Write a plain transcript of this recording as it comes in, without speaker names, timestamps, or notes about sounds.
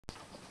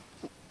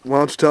Why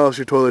don't you tell us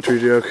your toiletry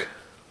joke?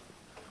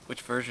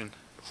 Which version?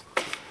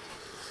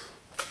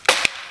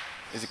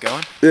 Is it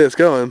going? Yeah, it's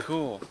going.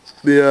 Cool.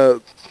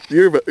 The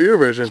your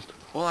version.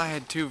 Well, I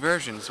had two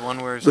versions. One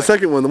where it's The like,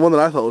 second one, the one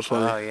that I thought was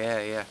funny. oh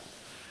yeah.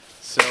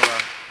 So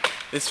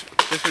this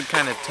would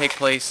kind of take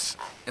place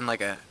in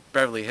like a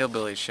Beverly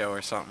Hillbillies show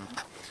or something.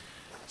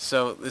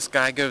 So this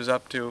guy goes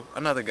up to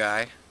another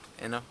guy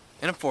in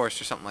a forest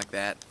or something like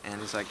that,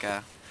 and he's like,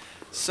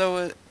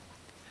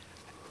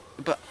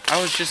 but I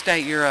was just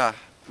at your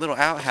little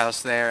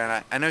outhouse there,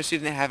 and I noticed you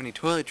didn't have any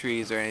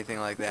toiletries or anything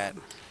like that.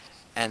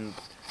 And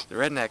the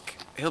redneck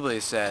hillbilly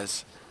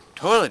says,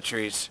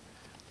 toiletries?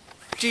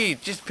 Gee,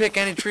 just pick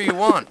any tree you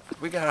want.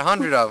 We got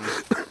 100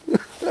 of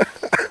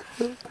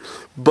them.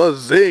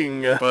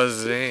 Buzzing.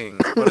 Buzzing.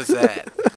 What is that?